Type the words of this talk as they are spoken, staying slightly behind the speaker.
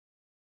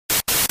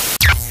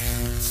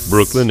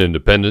Brooklyn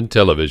Independent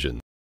Television.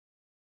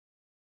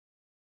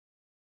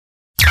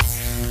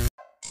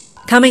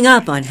 Coming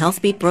up on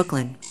Healthbeat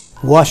Brooklyn.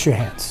 Wash your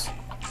hands.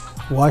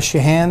 Wash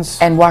your hands.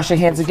 And wash your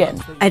hands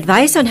again.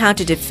 Advice on how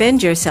to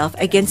defend yourself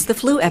against the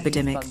flu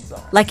epidemic,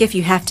 like if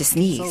you have to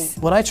sneeze.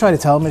 What I try to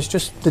tell them is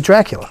just the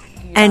Dracula.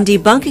 And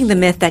debunking the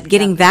myth that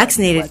getting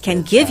vaccinated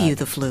can give you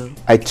the flu.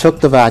 I took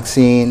the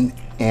vaccine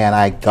and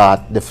I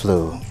got the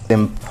flu.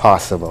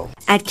 Impossible.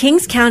 At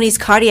Kings County's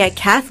cardiac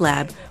cath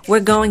lab, we're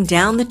going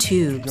down the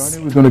tubes.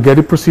 We're going to get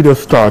the procedure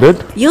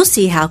started. You'll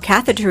see how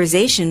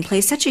catheterization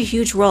plays such a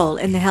huge role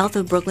in the health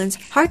of Brooklyn's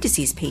heart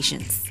disease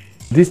patients.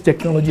 This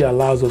technology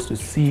allows us to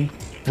see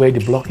where the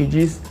blockage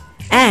is.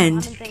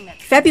 And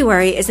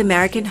February is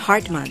American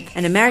Heart Month,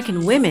 and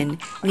American women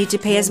need to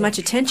pay as much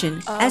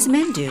attention as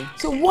men do.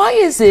 So why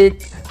is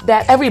it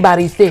that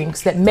everybody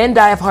thinks that men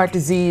die of heart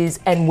disease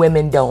and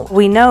women don't?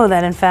 We know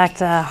that, in fact,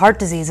 heart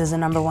disease is the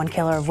 #1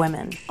 killer of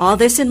women. All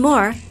this and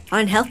more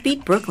on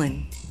Healthbeat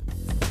Brooklyn.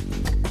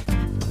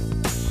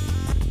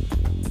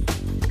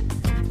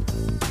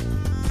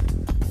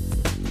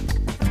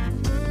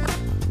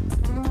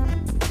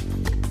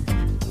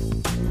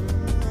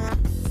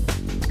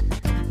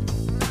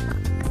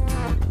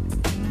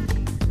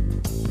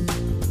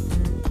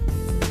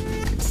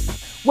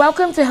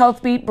 Welcome to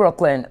Healthbeat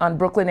Brooklyn on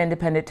Brooklyn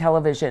Independent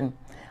Television.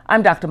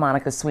 I'm Dr.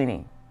 Monica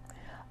Sweeney.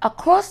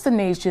 Across the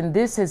nation,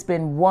 this has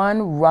been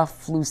one rough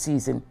flu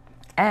season,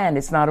 and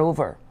it's not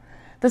over.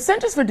 The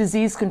Centers for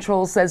Disease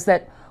Control says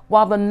that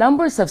while the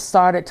numbers have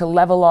started to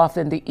level off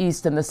in the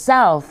East and the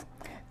South,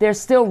 they're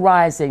still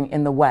rising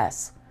in the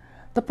West.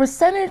 The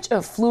percentage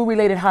of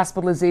flu-related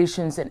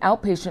hospitalizations and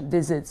outpatient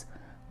visits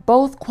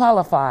both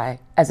qualify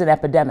as an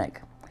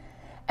epidemic.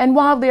 And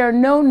while there are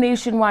no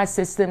nationwide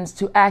systems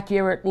to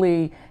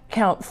accurately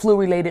count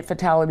flu-related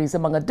fatalities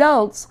among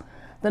adults,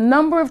 the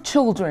number of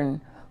children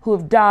who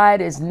have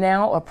died is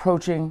now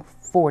approaching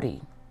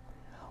 40.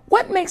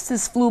 What makes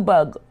this flu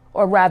bug,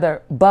 or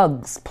rather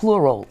bugs,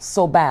 plural,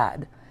 so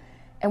bad?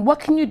 And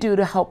what can you do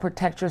to help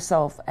protect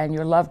yourself and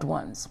your loved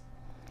ones?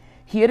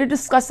 Here to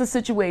discuss the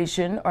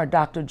situation are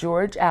Dr.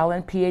 George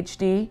Allen,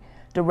 PhD,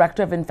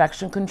 Director of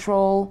Infection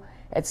Control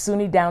at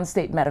SUNY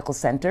Downstate Medical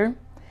Center,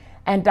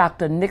 and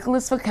Dr.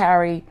 Nicholas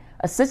Vaccari,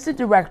 Assistant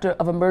Director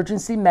of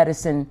Emergency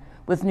Medicine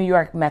with New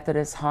York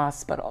Methodist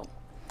Hospital.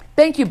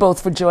 Thank you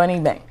both for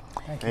joining me.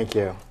 Thank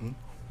you.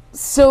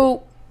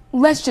 So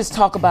let's just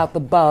talk about the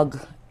bug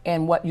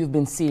and what you've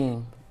been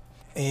seeing.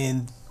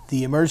 In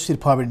the emergency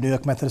department at New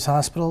York Methodist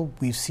Hospital,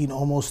 we've seen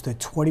almost a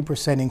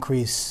 20%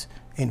 increase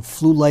in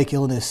flu-like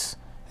illness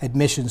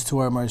admissions to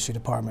our emergency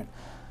department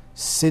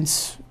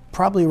since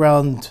probably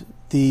around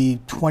the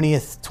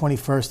 20th,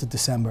 21st of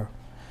December.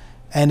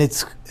 And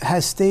it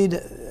has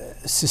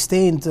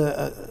sustained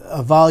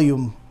a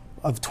volume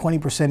of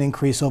 20%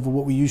 increase over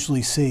what we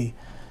usually see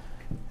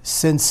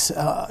since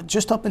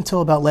just up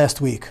until about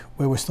last week,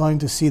 where we're starting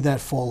to see that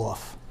fall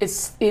off.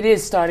 It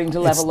is starting to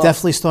level off. It's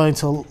definitely starting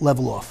to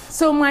level off.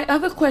 So my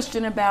other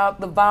question about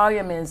the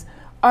volume is,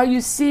 are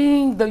you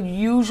seeing the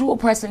usual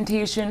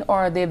presentation,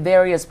 or are there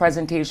various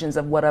presentations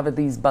of whatever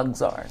these bugs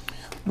are?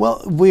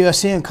 Well, we are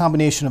seeing a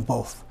combination of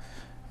both.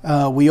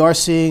 We are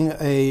seeing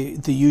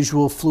the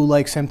usual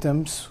flu-like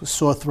symptoms,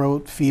 sore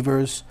throat,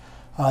 fevers,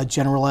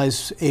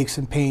 generalized aches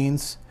and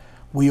pains.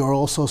 We are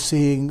also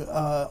seeing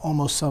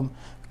almost some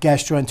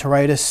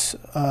gastroenteritis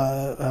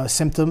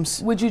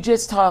symptoms. Would you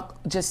just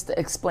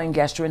explain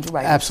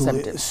gastroenteritis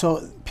Absolutely. symptoms?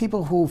 So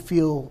people who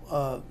feel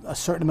a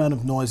certain amount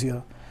of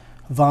nausea,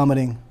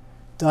 vomiting,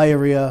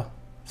 diarrhea,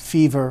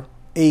 fever,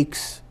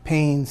 aches,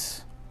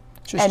 pains.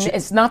 And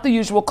it's not the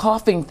usual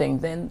coughing thing,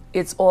 then?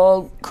 It's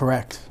all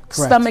Correct.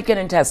 Stomach and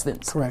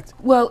intestines. Correct.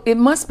 Well, it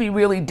must be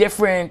really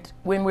different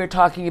when we're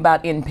talking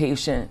about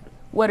inpatient.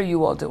 What are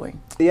you all doing?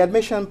 The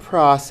admission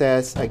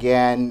process,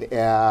 again,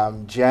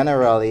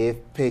 generally, if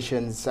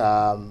patients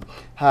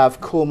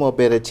have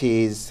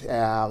comorbidities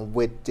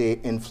with the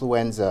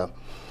influenza,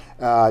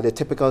 the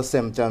typical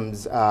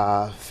symptoms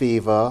are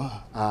fever,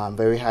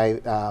 very high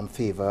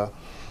fever,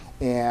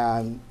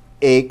 and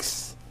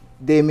aches.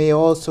 They may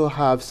also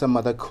have some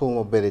other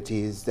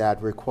comorbidities that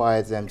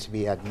requires them to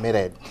be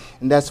admitted,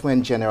 and that's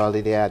when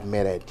generally they're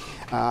admitted.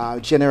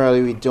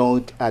 Generally, we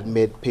don't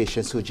admit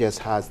patients who just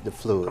has the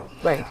flu.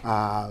 Right.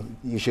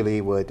 Usually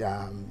would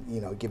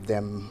give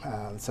them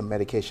some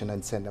medication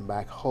and send them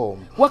back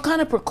home. What kind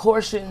of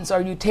precautions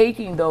are you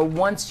taking, though,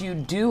 once you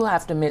do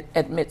have to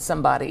admit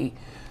somebody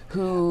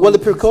who... Well, the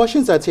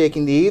precautions are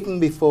taken even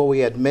before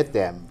we admit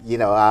them.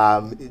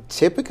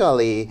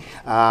 Typically,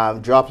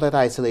 droplet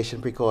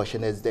isolation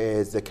precaution is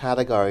the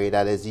category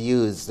that is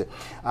used.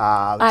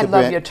 I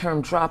love your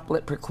term,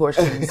 droplet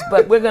precautions,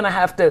 but we're going to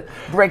have to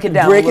break it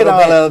down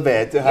a little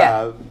bit.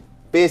 Yeah.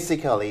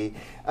 Basically,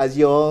 as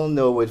you all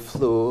know with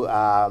flu,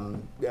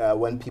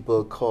 when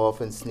people cough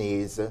and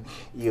sneeze,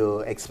 you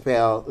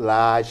expel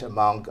large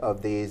amount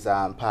of these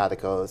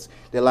particles.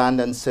 They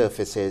land on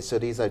surfaces, so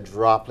these are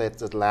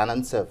droplets that land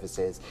on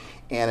surfaces.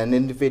 And an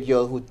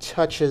individual who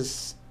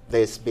touches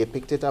this, they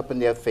picked it up in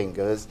their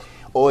fingers,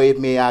 or it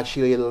may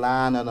actually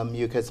land on the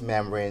mucous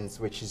membranes,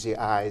 which is your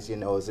eyes, your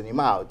nose, and your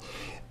mouth.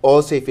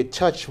 Also, if you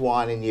touch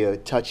one and you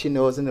touch your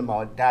nose and the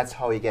mouth, that's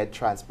how you get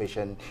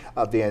transmission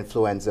of the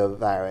influenza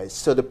virus.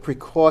 So the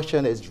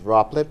precaution is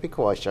droplet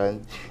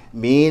precaution,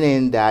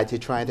 meaning that you're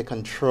trying to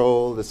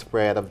control the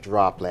spread of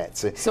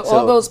droplets. So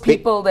all those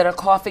people that are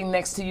coughing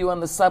next to you on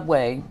the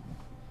subway.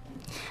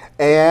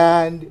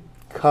 And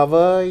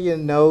cover your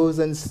nose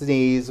and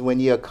sneeze when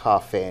you're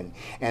coughing.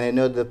 And I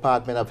know the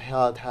Department of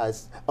Health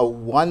has a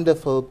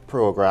wonderful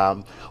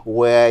program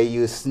where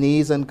you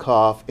sneeze and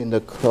cough in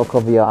the crook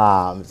of your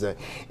arms.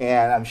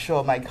 And I'm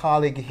sure my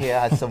colleague here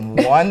has some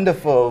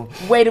wonderful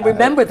way to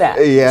remember that.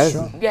 Yes.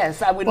 Sure.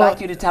 Yes, I would like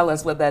you to tell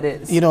us what that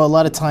is. You know, a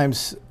lot of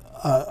times,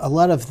 a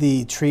lot of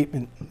the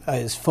treatment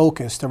is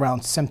focused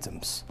around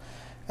symptoms.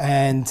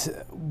 And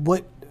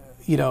what,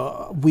 you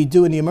know, we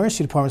do in the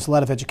emergency department is a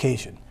lot of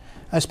education,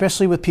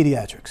 especially with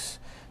pediatrics.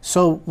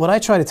 So what I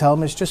try to tell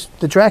them is just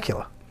the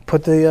Dracula.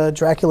 Put the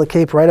Dracula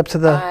cape right up to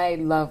the I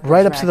love the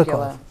right Dracula up to the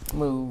cough.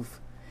 Move.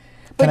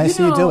 Can I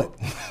see you do it?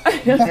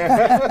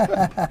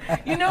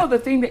 You know, the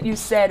thing that you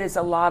said is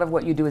a lot of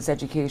what you do is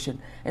education.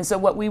 And so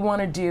what we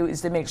want to do is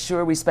to make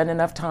sure we spend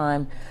enough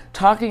time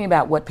talking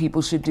about what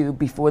people should do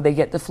before they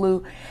get the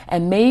flu,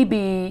 and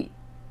maybe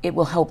it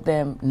will help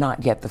them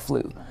not get the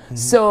flu. Mm-hmm.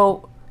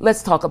 So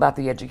let's talk about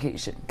the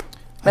education.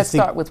 Let's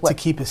start with what? To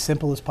keep it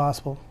simple as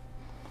possible,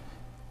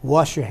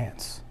 wash your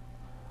hands.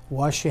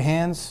 Wash your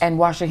hands. And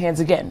wash your hands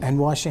again. And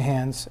wash your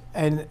hands.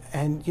 And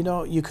you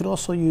know, you could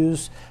also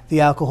use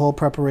the alcohol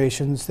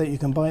preparations that you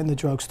can buy in the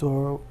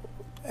drugstore.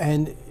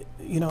 And,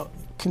 you know,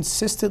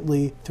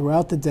 consistently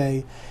throughout the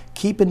day,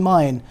 keep in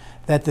mind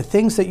that the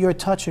things that you're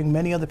touching,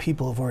 many other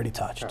people have already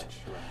touched.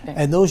 Right.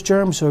 And those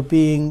germs are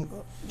being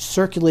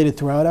circulated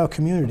throughout our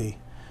community.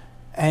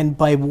 And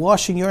by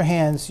washing your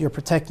hands, you're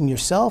protecting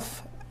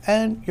yourself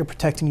and you're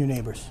protecting your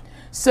neighbors.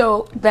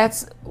 So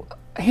that's...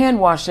 hand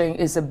washing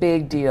is a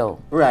big deal.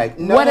 Right.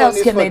 What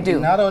else can they do?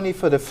 Not only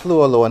for the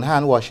flu alone,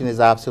 hand washing is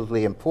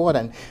absolutely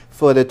important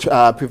for the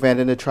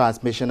preventing the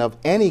transmission of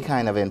any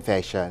kind of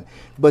infection.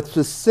 But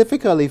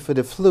specifically for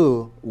the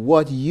flu,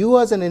 what you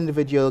as an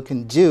individual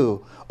can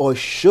do or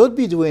should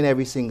be doing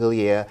every single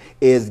year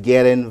is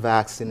getting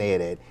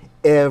vaccinated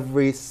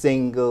every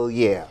single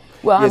year.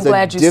 Well, There's I'm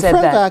glad you said that.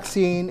 different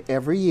vaccine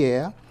every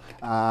year.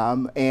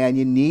 And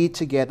you need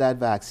to get that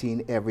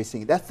vaccine every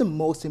single. That's the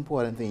most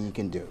important thing you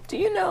can do. Do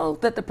you know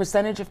that the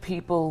percentage of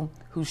people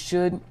who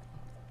should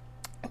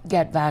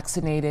get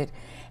vaccinated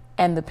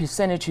and the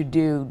percentage who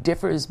do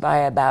differs by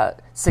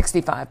about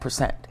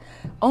 65%?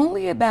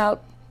 Only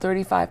about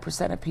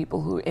 35% of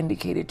people who are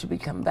indicated to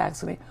become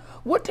vaccinated.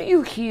 What do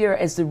you hear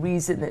as the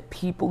reason that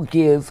people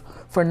give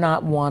for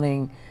not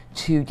wanting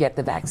to get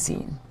the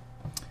vaccine?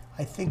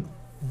 I think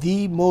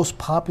the most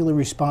popular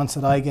response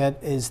that I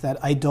get is that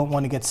I don't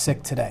want to get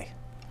sick today.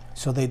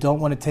 So they don't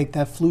want to take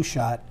that flu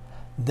shot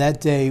that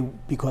day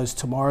because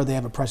tomorrow they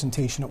have a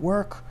presentation at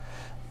work,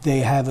 they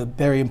have a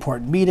very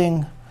important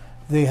meeting,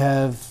 they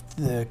have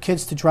the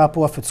kids to drop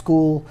off at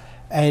school,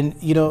 and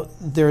you know,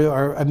 there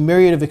are a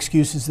myriad of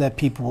excuses that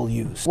people will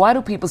use. Why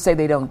do people say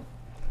they don't?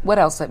 What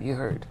else have you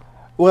heard?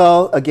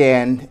 Well,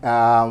 again,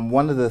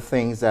 one of the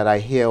things that I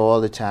hear all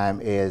the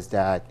time is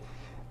that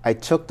I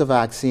took the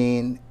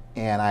vaccine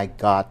and I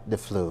got the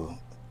flu.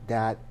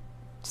 That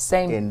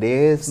in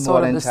these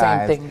modern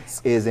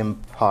times is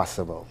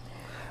impossible.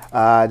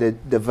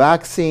 The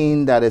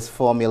vaccine that is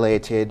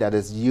formulated, that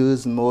is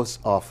used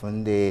most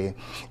often, the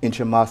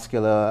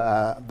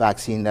intramuscular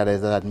vaccine that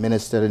is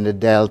administered in the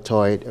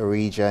deltoid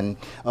region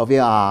of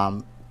your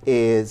arm,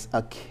 is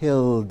a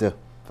killed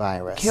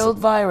virus. Killed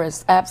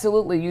virus,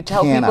 absolutely. You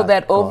tell people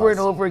that over and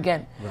over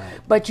again. Right.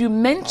 But you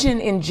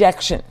mention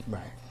injection.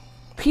 Right.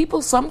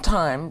 People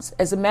sometimes,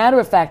 as a matter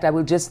of fact, I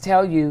will just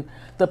tell you,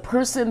 the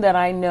person that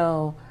I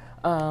know,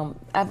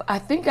 I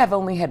think I've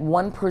only had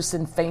one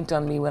person faint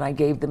on me when I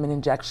gave them an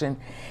injection,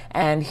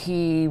 and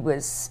he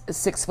was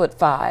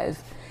 6'5".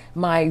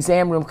 My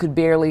exam room could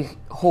barely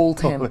hold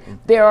him.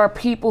 There are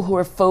people who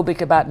are phobic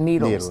about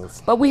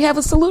needles. But we have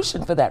a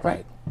solution for that,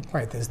 right?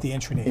 Right, there's the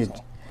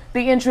intranasal.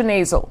 The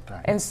intranasal.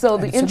 Right. And so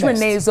the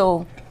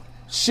intranasal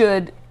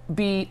should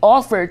be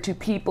offered to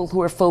people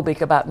who are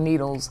phobic about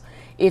needles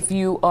if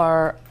you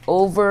are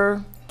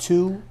over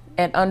 2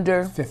 and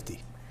under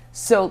 50.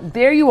 So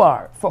there you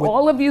are. For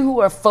all of you who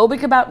are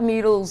phobic about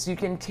needles, you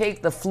can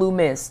take the flu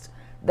mist.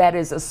 That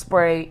is a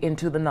spray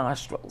into the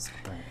nostrils.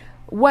 Right.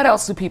 What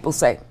else do people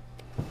say?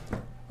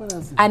 What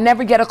else? I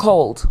never get a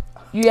cold.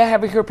 You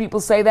ever hear people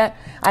say that?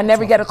 I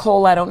never get a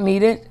cold, I don't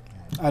need it.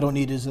 I don't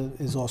need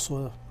is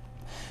also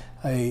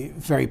a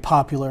very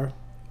popular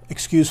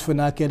excuse for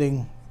not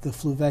getting the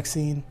flu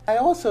vaccine. I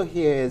also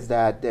hear is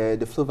that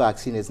the flu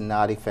vaccine is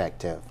not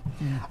effective.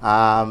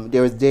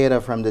 There is data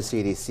from the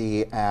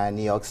CDC, and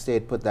New York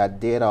State put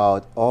that data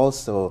out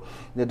also,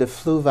 that the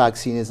flu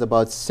vaccine is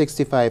about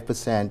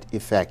 65%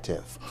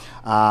 effective.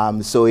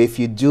 So if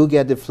you do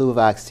get the flu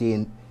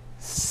vaccine,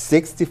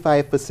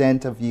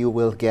 65% of you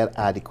will get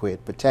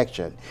adequate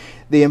protection.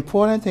 The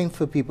important thing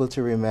for people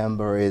to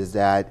remember is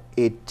that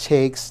it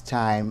takes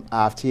time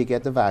after you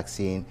get the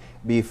vaccine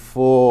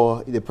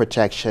before the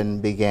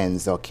protection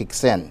begins or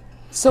kicks in.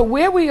 So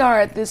where we are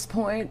at this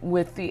point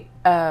with the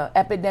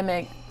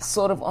epidemic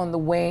sort of on the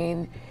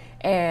wane,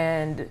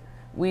 and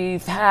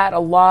we've had a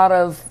lot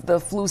of the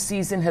flu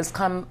season has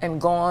come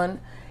and gone,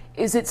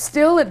 is it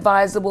still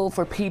advisable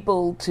for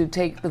people to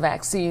take the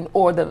vaccine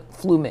or the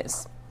flu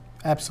miss?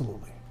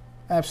 Absolutely.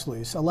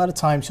 Absolutely. So a lot of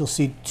times you'll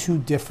see two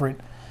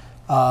different,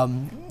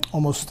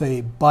 almost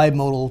a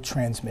bimodal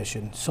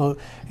transmission. So,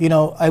 you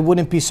know, I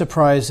wouldn't be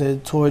surprised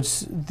that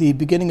towards the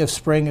beginning of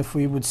spring if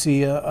we would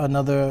see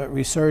another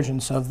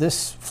resurgence of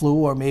this flu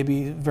or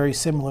maybe very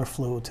similar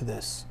flu to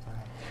this.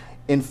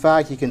 In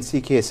fact, you can see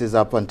cases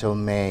up until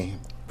May,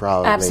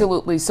 probably.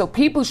 Absolutely. So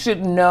people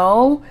should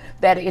know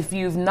that if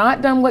you've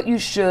not done what you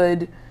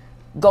should,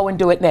 go and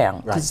do it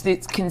now, because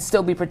it can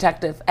still be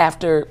protective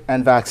after.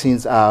 And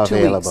vaccines are 2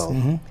 available.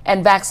 weeks. Mm-hmm.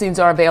 And vaccines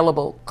are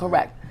available,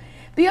 correct.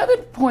 The other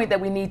point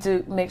that we need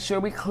to make sure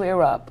we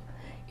clear up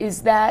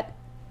is that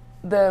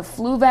the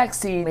flu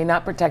vaccine may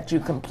not protect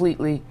you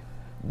completely,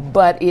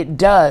 but it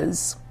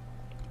does,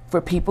 for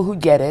people who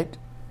get it,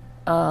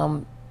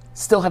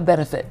 still have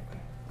benefit.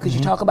 Could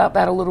you talk about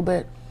that a little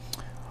bit?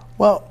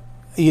 Well,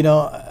 you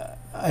know,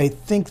 I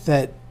think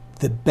that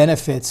the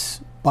benefits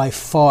by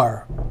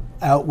far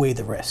outweigh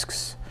the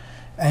risks.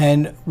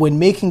 And when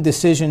making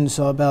decisions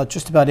about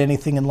just about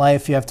anything in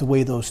life, you have to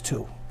weigh those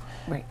two.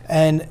 Right.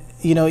 And,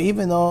 you know,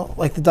 even though,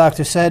 like the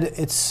doctor said,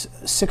 it's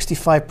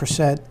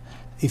 65%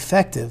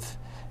 effective,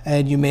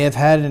 and you may have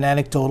had an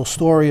anecdotal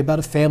story about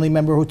a family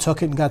member who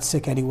took it and got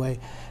sick anyway,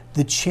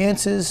 the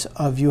chances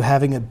of you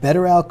having a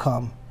better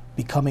outcome,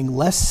 becoming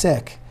less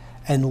sick,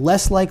 and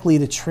less likely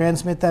to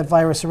transmit that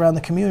virus around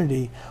the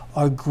community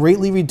are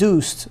greatly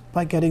reduced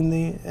by getting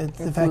the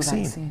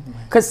vaccine.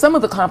 Because some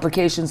of the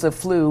complications of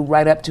flu,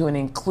 right up to and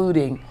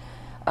including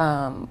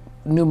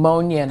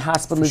pneumonia and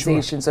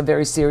hospitalizations, are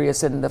very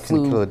serious, and the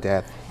flu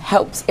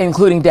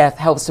including death,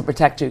 helps to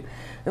protect you.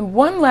 And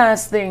one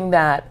last thing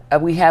that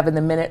we have in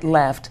the minute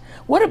left,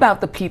 what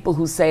about the people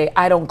who say,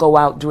 I don't go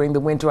out during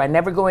the winter, I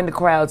never go into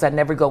crowds, I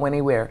never go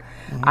anywhere.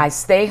 I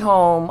stay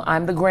home,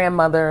 I'm the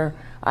grandmother,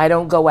 I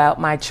don't go out,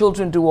 my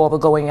children do all the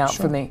going out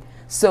for me.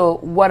 So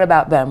what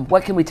about them?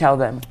 What can we tell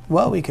them?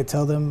 Well, we could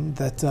tell them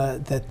that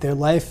that their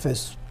life,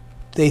 as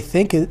they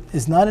think it,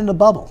 is not in a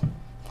bubble.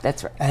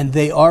 That's right. And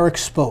they are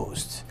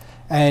exposed.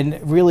 And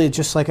really,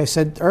 just like I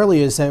said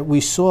earlier, is that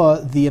we saw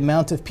the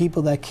amount of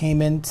people that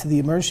came into the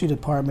emergency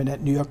department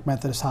at New York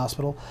Methodist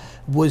Hospital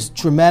was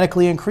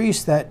dramatically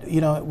increased, that,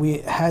 you know, we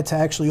had to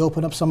actually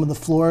open up some of the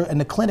floor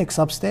and the clinics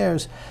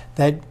upstairs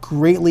that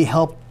greatly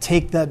helped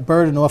take that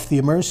burden off the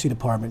emergency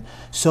department.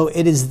 So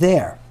it is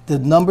there. The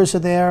numbers are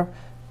there.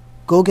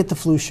 Go get the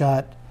flu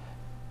shot.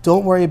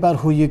 Don't worry about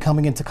who you're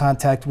coming into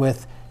contact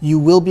with. You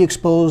will be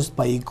exposed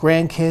by your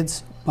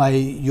grandkids, by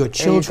your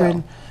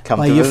children,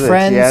 by your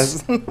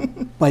friends,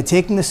 by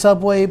taking the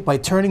subway, by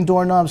turning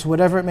doorknobs,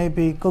 whatever it may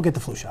be. Go get the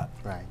flu shot.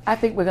 Right. I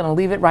think we're going to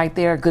leave it right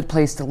there. A good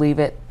place to leave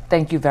it.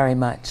 Thank you very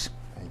much.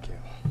 Thank you.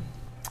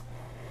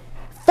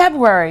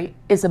 February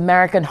is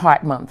American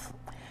Heart Month,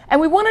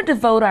 and we want to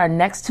devote our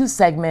next two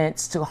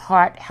segments to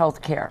heart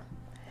health care.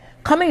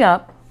 Coming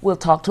up, we'll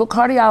talk to a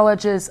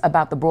cardiologist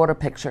about the broader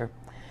picture.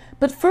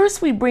 But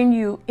first, we bring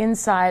you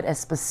inside a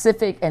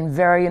specific and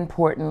very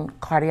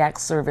important cardiac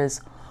service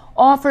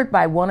offered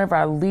by one of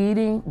our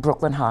leading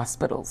Brooklyn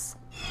hospitals.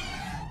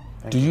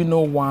 Do you know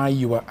why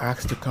you were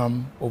asked to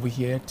come over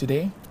here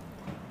today?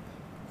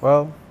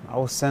 Well, I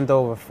was sent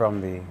over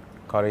from the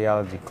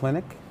cardiology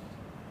clinic,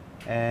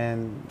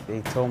 and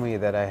they told me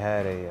that I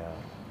had a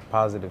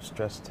positive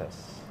stress test.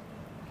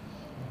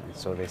 And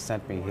so they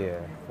sent me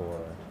here for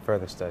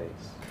further studies.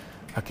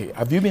 Okay,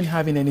 have you been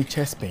having any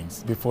chest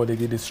pains before they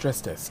did the stress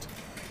test?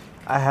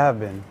 I have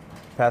been.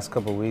 Past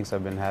couple of weeks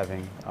I've been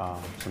having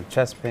some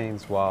chest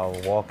pains while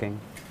walking.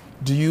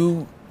 Do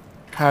you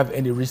have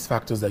any risk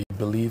factors that you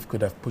believe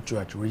could have put you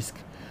at risk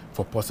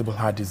for possible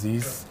heart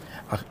disease,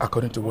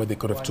 according to what they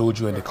could have told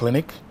you in the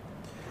clinic?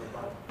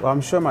 Well,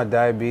 I'm sure my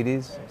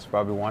diabetes is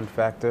probably one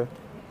factor.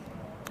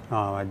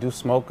 I do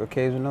smoke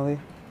occasionally,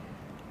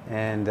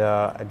 and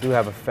I do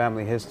have a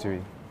family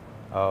history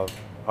of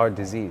heart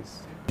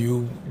disease. Do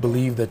you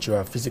believe that you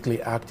are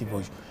physically active,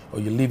 or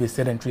you live a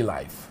sedentary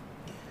life?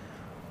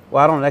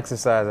 Well, I don't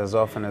exercise as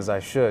often as I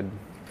should.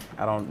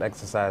 I don't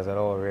exercise at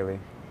all, really.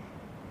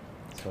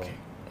 So. Okay.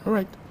 All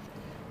right.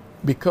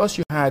 Because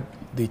you had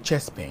the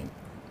chest pain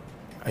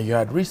and you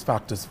had risk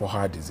factors for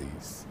heart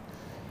disease,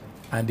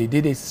 and they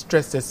did a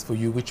stress test for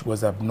you which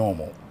was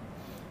abnormal,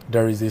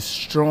 there is a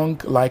strong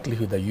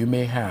likelihood that you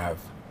may have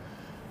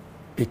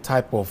a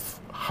type of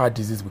heart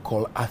disease we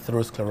call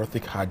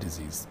atherosclerotic heart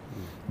disease,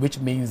 which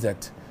means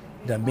that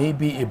there may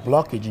be a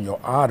blockage in your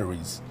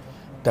arteries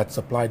that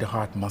supply the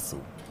heart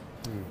muscle.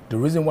 The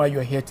reason why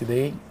you're here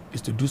today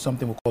is to do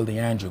something we call the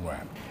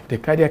angiogram. The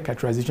cardiac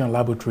catheterization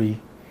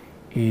laboratory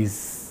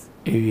is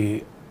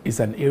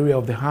an area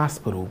of the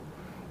hospital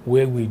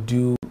where we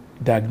do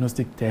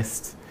diagnostic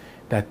test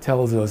that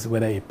tells us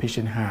whether a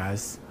patient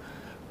has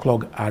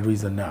clogged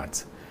arteries or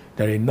not.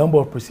 There are a number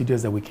of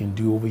procedures that we can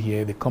do over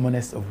here, the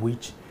commonest of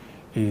which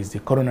is the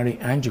coronary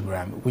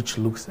angiogram, which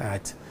looks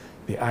at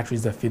the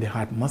arteries that feed the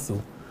heart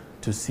muscle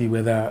to see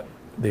whether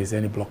there's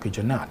any blockage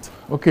or not.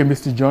 Okay,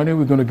 Mr. Johnny,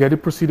 we're going to get the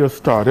procedure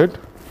started.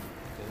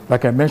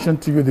 Like I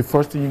mentioned to you, the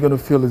first thing you're going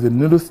to feel is a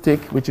needle stick,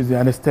 which is the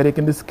anesthetic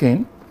in the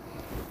skin.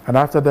 And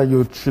after that,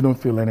 you shouldn't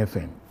feel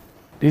anything.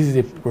 This is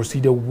a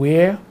procedure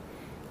where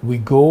we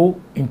go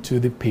into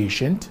the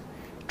patient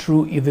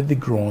through either the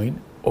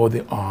groin or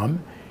the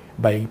arm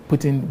by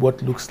putting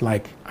what looks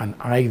like an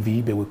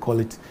IV, but we call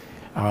it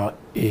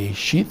a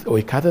sheath or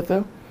a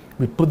catheter.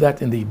 We put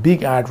that in the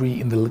big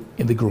artery in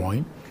the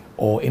groin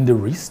or in the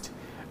wrist,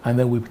 and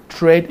then we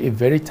thread a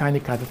very tiny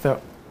catheter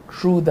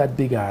through that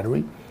big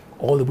artery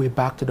all the way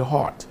back to the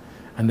heart.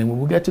 And then when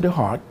we get to the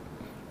heart,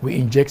 we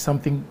inject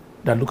something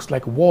that looks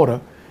like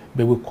water,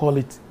 but we call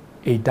it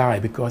a dye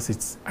because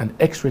it's an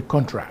X-ray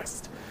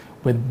contrast.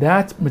 When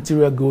that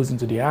material goes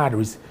into the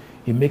arteries,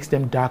 it makes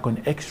them dark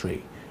on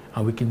X-ray,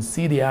 and we can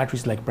see the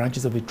arteries like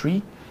branches of a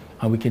tree,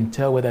 and we can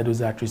tell whether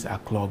those arteries are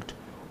clogged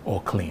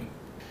or clean.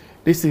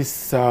 This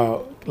is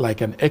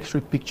like an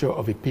X-ray picture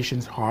of a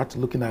patient's heart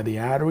looking at the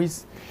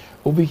arteries.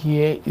 Over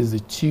here is the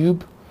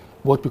tube,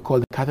 what we call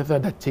the catheter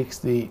that takes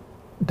the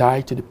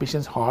dye to the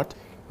patient's heart.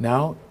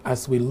 Now,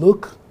 as we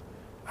look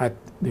at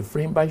the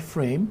frame by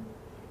frame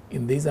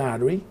in this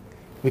artery,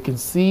 we can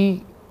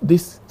see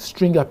this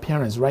string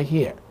appearance right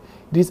here.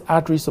 This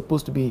artery is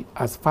supposed to be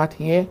as fat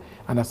here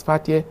and as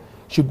fat here,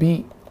 should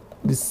be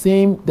the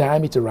same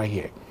diameter right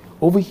here.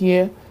 Over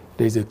here,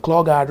 there's a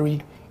clogged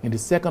artery in the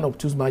second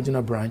obtuse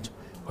marginal branch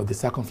of the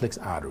circumflex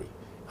artery.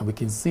 And we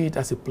can see it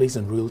as a place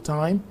in real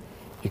time.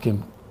 You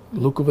can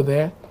look over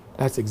there.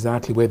 That's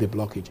exactly where the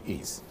blockage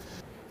is.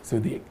 So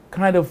the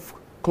kind of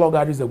clogged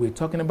arteries that we're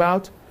talking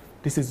about,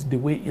 this is the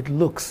way it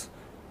looks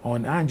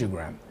on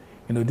angiogram.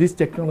 You know, this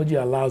technology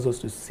allows us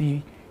to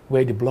see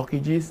where the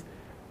blockage is,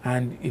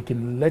 and it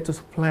can let us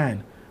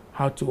plan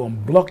how to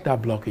unblock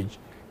that blockage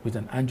with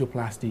an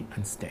angioplasty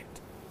and stent.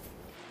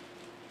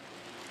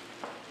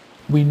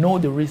 We know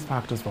the risk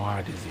factors for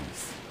heart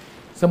disease.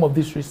 Some of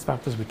these risk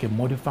factors we can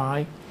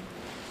modify,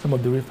 some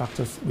of the risk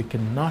factors we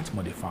cannot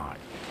modify.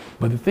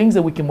 But the things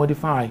that we can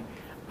modify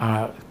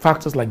are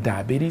factors like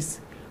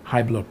diabetes,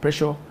 high blood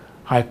pressure,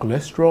 high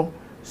cholesterol,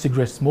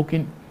 cigarette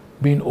smoking,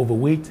 being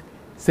overweight,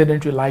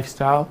 sedentary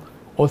lifestyle,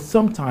 or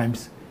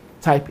sometimes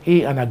type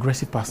A and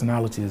aggressive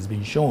personality has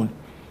been shown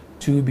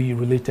to be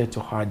related to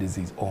heart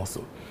disease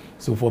also.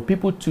 So for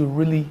people to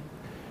really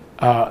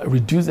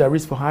reduce their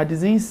risk for heart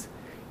disease,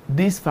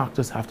 these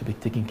factors have to be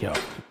taken care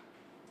of.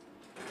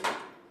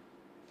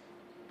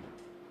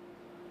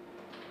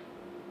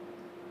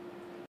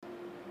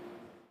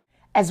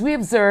 As we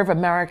observe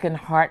American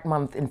Heart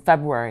Month in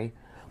February,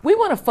 we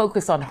want to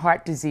focus on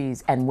heart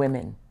disease and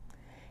women.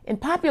 In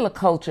popular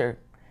culture,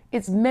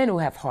 it's men who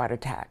have heart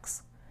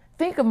attacks.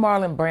 Think of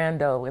Marlon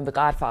Brando in The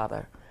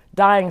Godfather,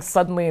 dying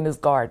suddenly in his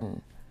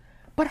garden.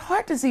 But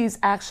heart disease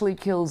actually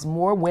kills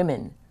more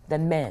women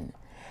than men,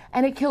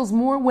 and it kills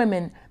more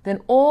women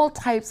than all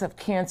types of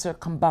cancer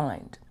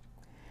combined.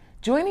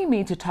 Joining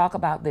me to talk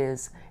about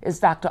this is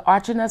Dr.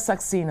 Archana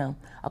Saxena,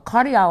 a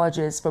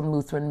cardiologist from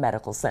Lutheran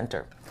Medical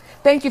Center.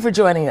 Thank you for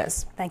joining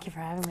us. Thank you for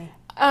having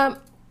me.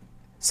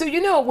 So,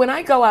 you know, when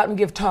I go out and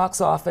give talks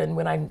often,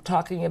 when I'm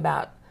talking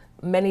about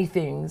many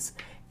things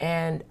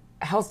and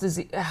health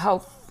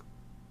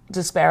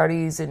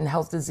disparities and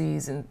health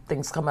disease and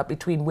things come up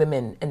between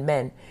women and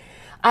men,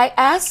 I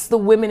ask the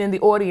women in the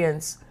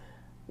audience,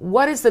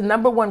 what is the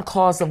 #1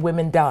 cause of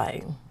women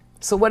dying?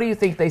 So what do you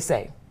think they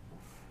say?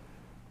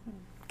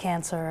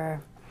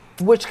 Cancer.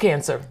 Which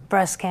cancer?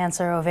 Breast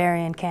cancer,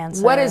 ovarian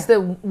cancer.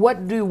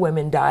 What do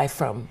women die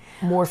from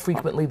more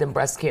frequently than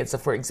breast cancer,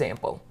 for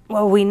example?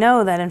 Well, we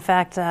know that in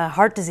fact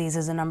heart disease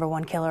is the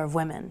 #1 killer of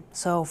women.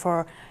 So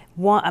for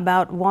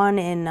about 1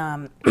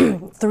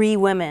 in 3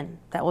 women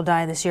that will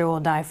die this year will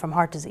die from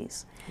heart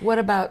disease. What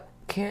about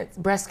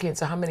breast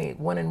cancer? How many?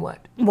 1 in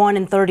what? 1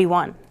 in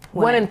 31.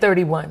 1 in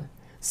 31.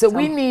 So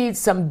we need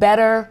some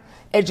better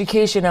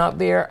education out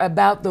there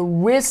about the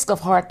risk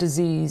of heart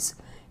disease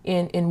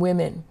in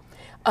women.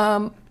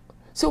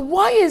 So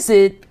why is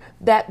it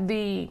that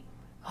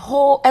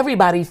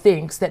everybody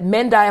thinks that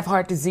men die of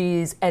heart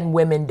disease and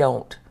women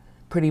don't,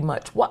 pretty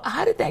much?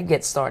 How did that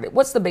get started?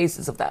 What's the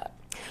basis of that?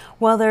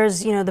 Well,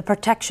 there's, the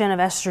protection of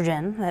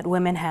estrogen that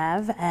women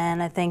have,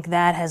 and I think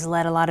that has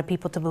led a lot of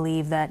people to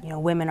believe that,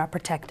 women are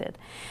protected.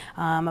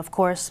 Of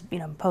course,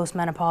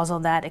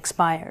 postmenopausal, that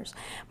expires.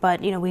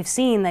 But, we've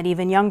seen that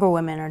even younger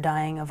women are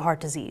dying of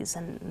heart disease,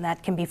 and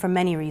that can be for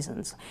many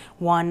reasons.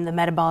 One, the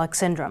metabolic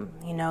syndrome.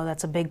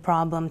 That's a big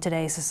problem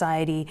today,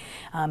 society,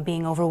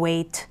 being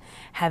overweight,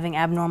 having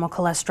abnormal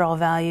cholesterol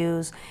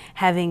values,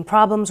 having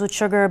problems with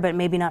sugar, but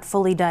maybe not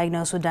fully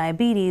diagnosed with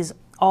diabetes.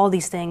 All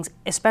these things,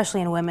 especially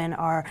in women,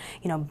 are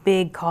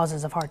big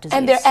causes of heart disease.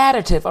 And they're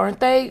additive, aren't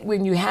they?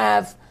 When you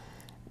have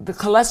the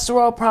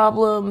cholesterol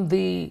problem,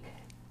 the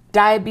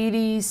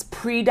diabetes,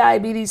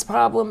 pre-diabetes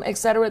problem,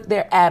 etc.,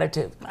 they're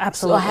additive.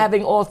 Absolutely. So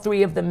having all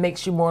three of them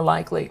makes you more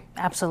likely.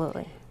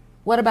 Absolutely.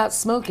 What about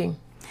smoking?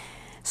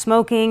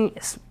 Smoking.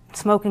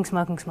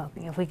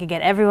 If we could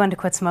get everyone to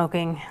quit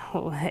smoking,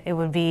 it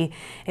would be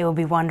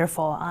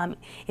wonderful.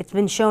 It's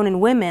been shown in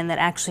women that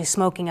actually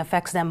smoking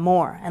affects them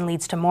more and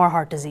leads to more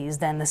heart disease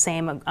than the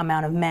same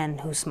amount of men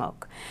who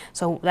smoke.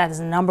 So that is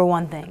the number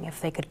one thing. If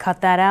they could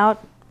cut that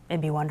out,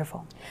 it'd be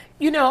wonderful.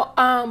 You know,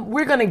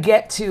 we're going to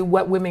get to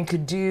what women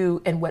could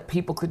do and what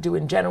people could do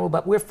in general,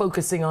 but we're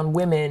focusing on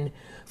women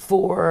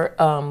for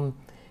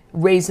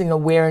raising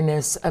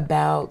awareness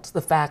about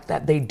the fact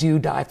that they do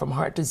die from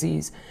heart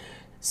disease.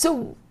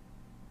 So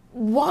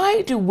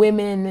why do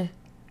women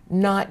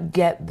not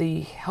get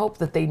the help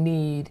that they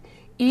need,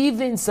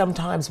 even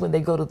sometimes when they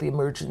go to the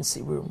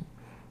emergency room?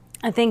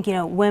 I think,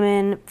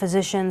 women,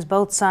 physicians,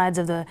 both sides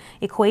of the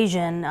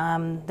equation,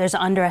 there's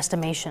an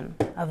underestimation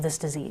of this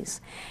disease.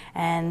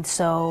 And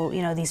so,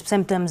 these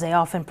symptoms, they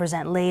often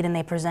present late and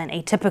they present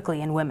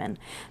atypically in women.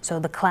 So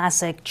the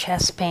classic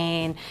chest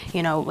pain,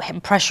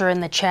 pressure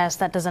in the chest,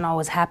 that doesn't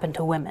always happen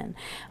to women.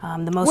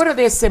 What are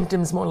their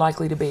symptoms more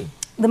likely to be?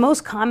 The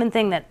most common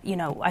thing that,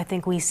 I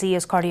think we see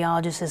as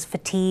cardiologists is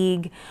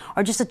fatigue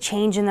or just a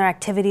change in their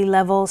activity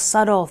level,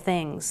 subtle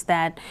things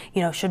that,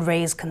 should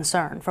raise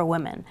concern for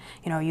women.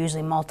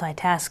 Usually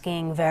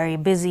multitasking, very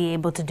busy,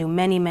 able to do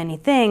many, many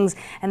things,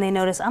 and they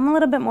notice, I'm a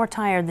little bit more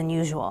tired than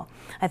usual.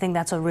 I think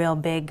that's a real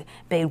big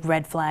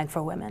red flag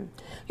for women.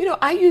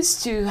 I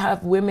used to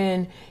have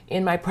women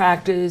in my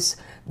practice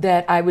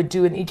that I would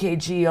do an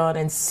EKG on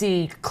and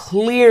see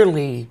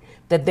clearly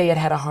that they had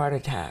had a heart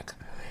attack.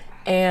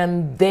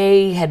 And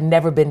they had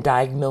never been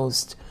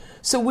diagnosed.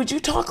 So would you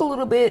talk a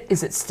little bit,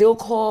 is it still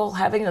called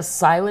having a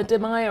silent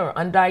MI or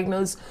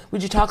undiagnosed?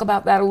 Would you talk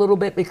about that a little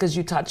bit because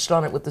you touched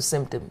on it with the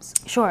symptoms?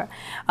 Sure,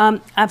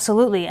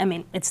 absolutely. I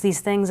mean, it's these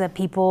things that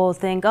people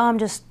think, I'm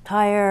just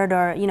tired,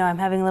 or, I'm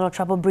having a little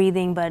trouble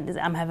breathing, but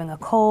I'm having a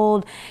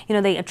cold.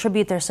 They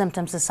attribute their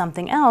symptoms to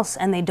something else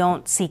and they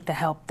don't seek the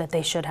help that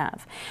they should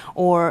have.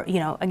 Or,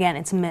 again,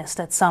 it's missed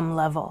at some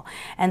level.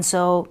 And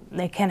so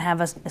they can have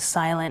a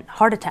silent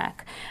heart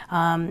attack.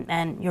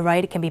 And you're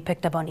right, it can be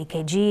picked up on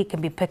EKG, it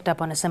can be picked up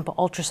on a simple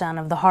ultrasound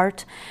of the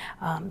heart.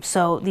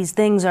 So these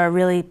things are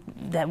really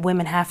that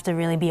women have to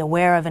really be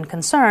aware of and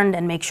concerned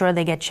and make sure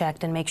they get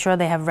checked and make sure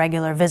they have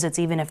regular visits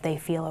even if they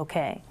feel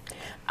okay.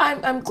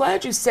 I'm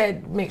glad you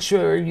said make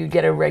sure you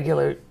get a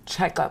regular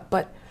checkup,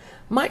 but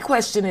my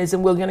question is,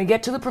 and we're going to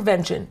get to the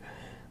prevention,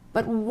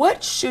 but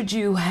what should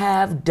you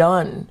have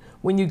done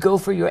when you go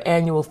for your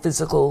annual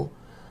physical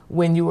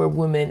when you were a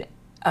woman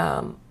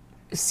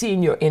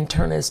seeing your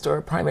internist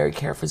or primary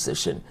care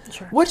physician?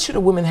 Sure. What should a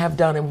woman have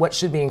done and what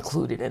should be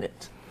included in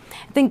it?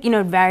 I think,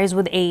 it varies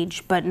with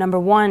age, but number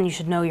one, you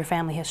should know your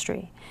family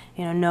history.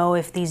 Know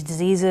if these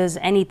diseases,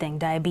 anything,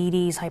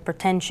 diabetes,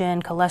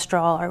 hypertension,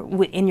 cholesterol,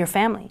 are in your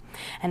family.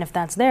 And if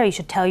that's there, you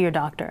should tell your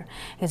doctor,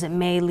 because it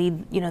may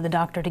lead, the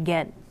doctor to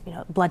get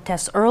blood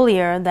tests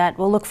earlier that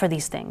will look for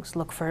these things,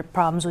 look for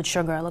problems with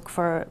sugar, look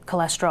for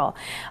cholesterol.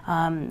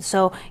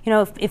 So,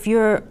 if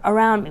you're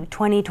around maybe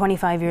 20,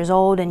 25 years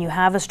old and you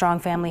have a strong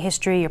family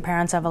history, your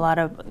parents have a lot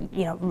of,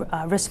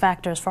 risk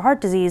factors for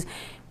heart disease,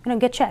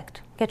 get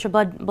checked. Get your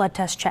blood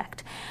test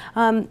checked.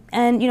 And,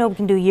 we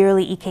can do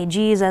yearly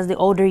EKGs as the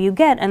older you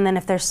get, and then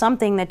if there's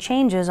something that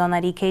changes on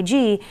that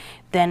EKG,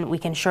 then we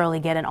can surely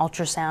get an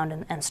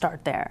ultrasound and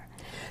start there.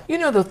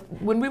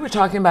 When we were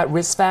talking about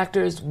risk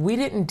factors, we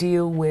didn't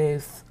deal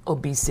with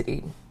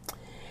obesity.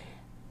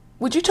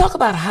 Would you talk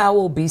about how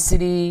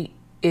obesity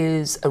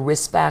is a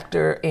risk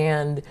factor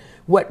and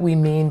what we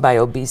mean by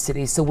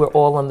obesity so we're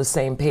all on the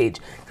same page?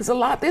 Because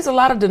there's a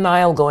lot of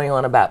denial going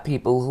on about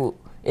people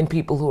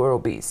who are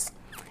obese.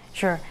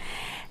 Sure.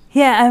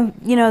 Yeah,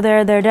 there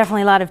are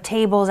definitely a lot of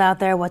tables out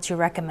there, what's your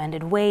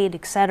recommended weight,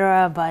 et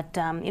cetera, but,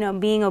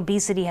 being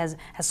obesity has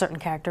certain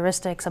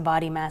characteristics, a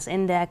body mass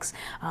index,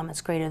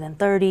 it's greater than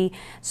 30.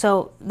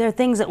 So there are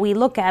things that we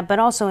look at, but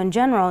also in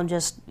general,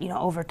 just,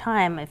 over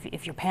time,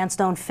 if your pants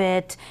don't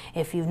fit,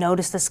 if you've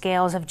noticed the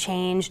scales have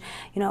changed,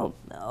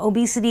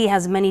 obesity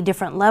has many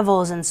different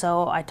levels, and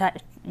so I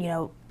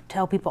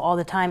tell people all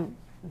the time,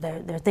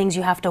 there are things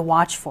you have to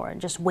watch for,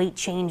 just weight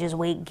changes,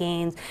 weight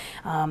gains,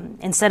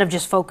 instead of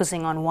just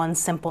focusing on one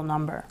simple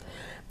number.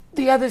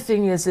 The other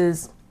thing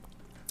is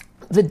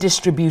the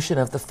distribution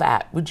of the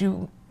fat. Would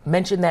you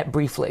mention that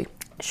briefly?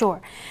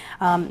 Sure.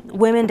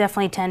 Women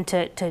definitely tend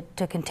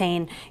to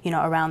contain,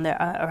 around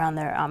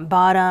their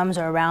bottoms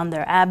or around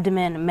their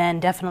abdomen. Men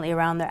definitely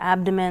around their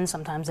abdomen,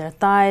 sometimes their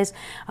thighs.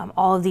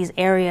 All of these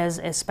areas,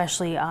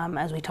 especially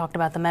as we talked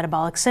about the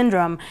metabolic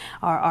syndrome,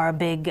 are a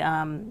big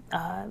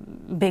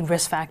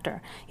risk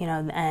factor,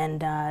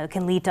 and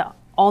can lead to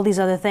all these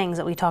other things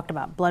that we talked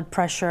about, blood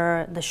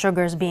pressure, the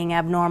sugars being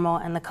abnormal,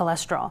 and the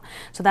cholesterol.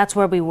 So that's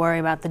where we worry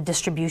about the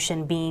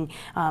distribution being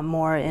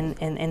more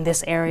in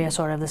this area,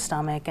 sort of the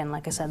stomach, and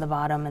like I said, the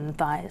bottom and the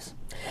thighs.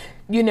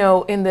 In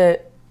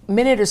the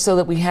minute or so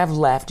that we have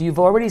left, you've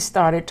already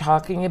started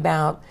talking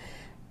about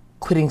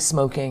quitting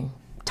smoking,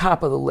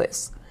 top of the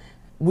list.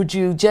 would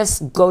you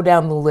just go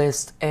down the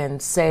list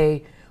and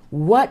say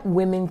what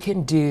women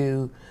can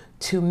do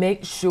to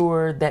make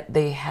sure that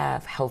they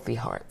have healthy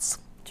hearts?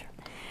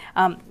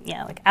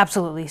 Yeah, like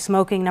absolutely.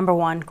 Smoking, number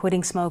one,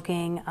 quitting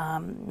smoking.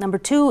 Number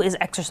two is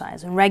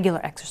exercise, and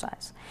regular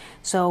exercise.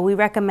 So we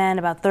recommend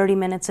about 30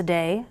 minutes a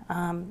day.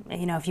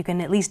 If you can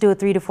at least do it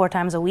 3 to 4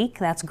 times a week,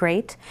 that's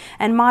great.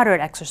 And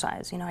moderate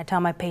exercise. I tell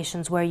my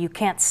patients where you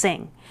can't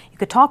sing. You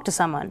could talk to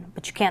someone,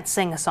 but you can't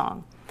sing a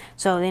song.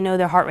 So they know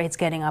their heart rate's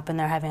getting up and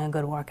they're having a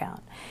good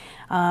workout.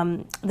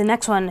 The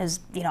next one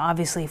is,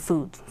 obviously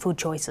food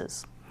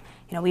choices.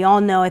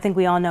 I think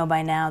we all know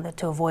by now that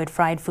to avoid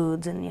fried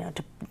foods and,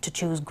 to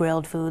choose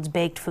grilled foods,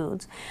 baked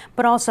foods,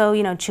 but also,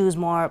 choose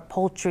more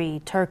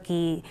poultry,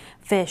 turkey,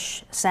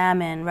 fish,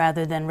 salmon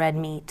rather than red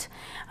meat.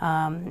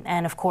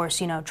 And of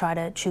course, try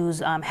to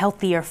choose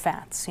healthier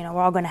fats. We're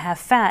all going to have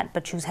fat,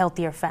 but choose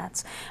healthier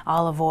fats,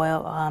 olive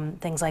oil,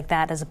 things like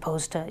that, as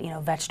opposed to,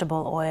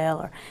 vegetable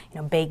oil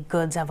or, baked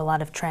goods have a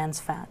lot of trans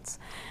fats.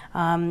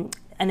 In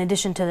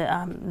addition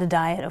to the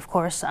diet, of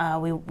course,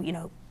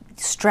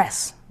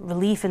 stress,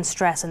 relief and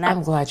stress, and that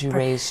I'm glad you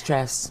raised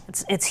stress.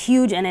 It's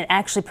huge, and it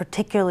actually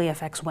particularly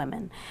affects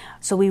women.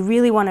 So we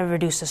really want to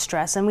reduce the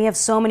stress, and we have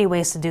so many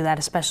ways to do that,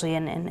 especially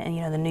in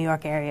the New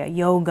York area: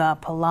 yoga,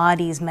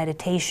 Pilates,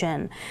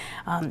 meditation,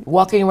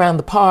 walking around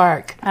the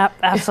park.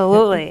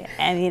 Absolutely.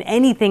 I mean,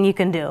 anything you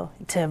can do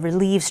to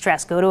relieve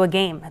stress. Go to a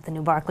game at the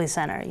new Barclays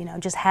Center.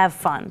 Just have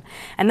fun.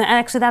 And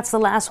actually, that's the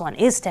last one: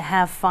 is to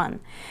have fun.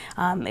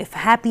 If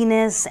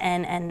happiness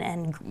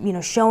and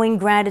showing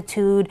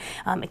gratitude,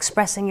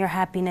 expressing your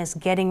happiness,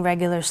 getting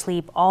regular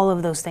sleep, all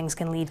of those things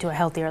can lead to a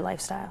healthier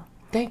lifestyle.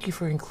 Thank you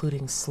for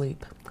including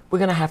sleep. We're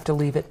going to have to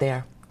leave it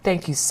there.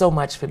 Thank you so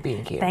much for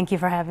being here. Thank you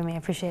for having me. I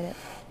appreciate it.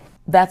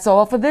 That's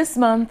all for this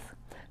month.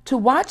 To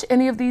watch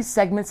any of these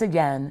segments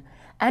again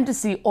and to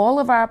see all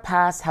of our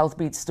past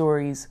Healthbeat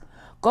stories,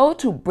 go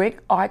to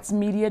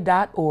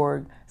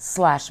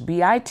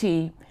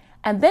brickartsmedia.org/BIT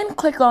and then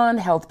click on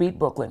Healthbeat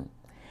Brooklyn.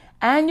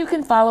 And you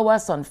can follow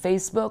us on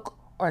Facebook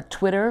or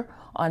Twitter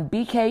on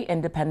BK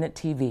Independent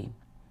TV.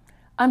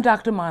 I'm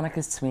Dr.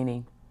 Monica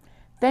Sweeney.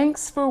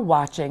 Thanks for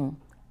watching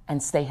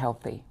and stay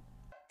healthy.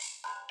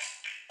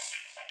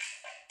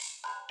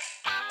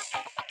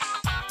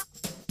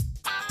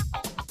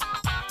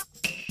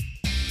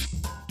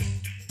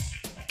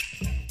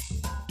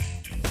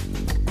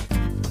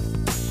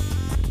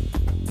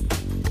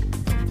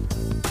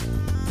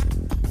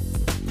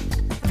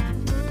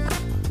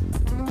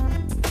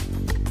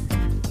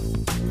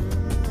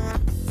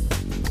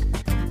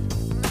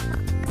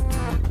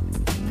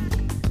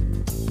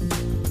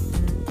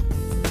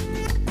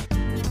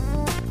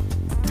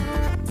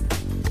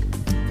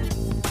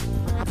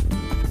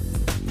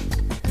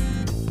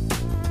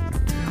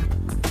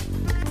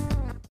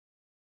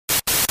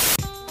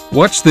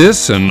 Watch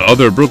this and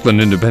other Brooklyn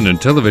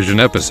Independent Television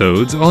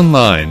episodes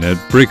online at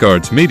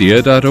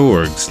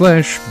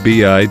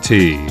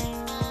brickartsmedia.org/BIT.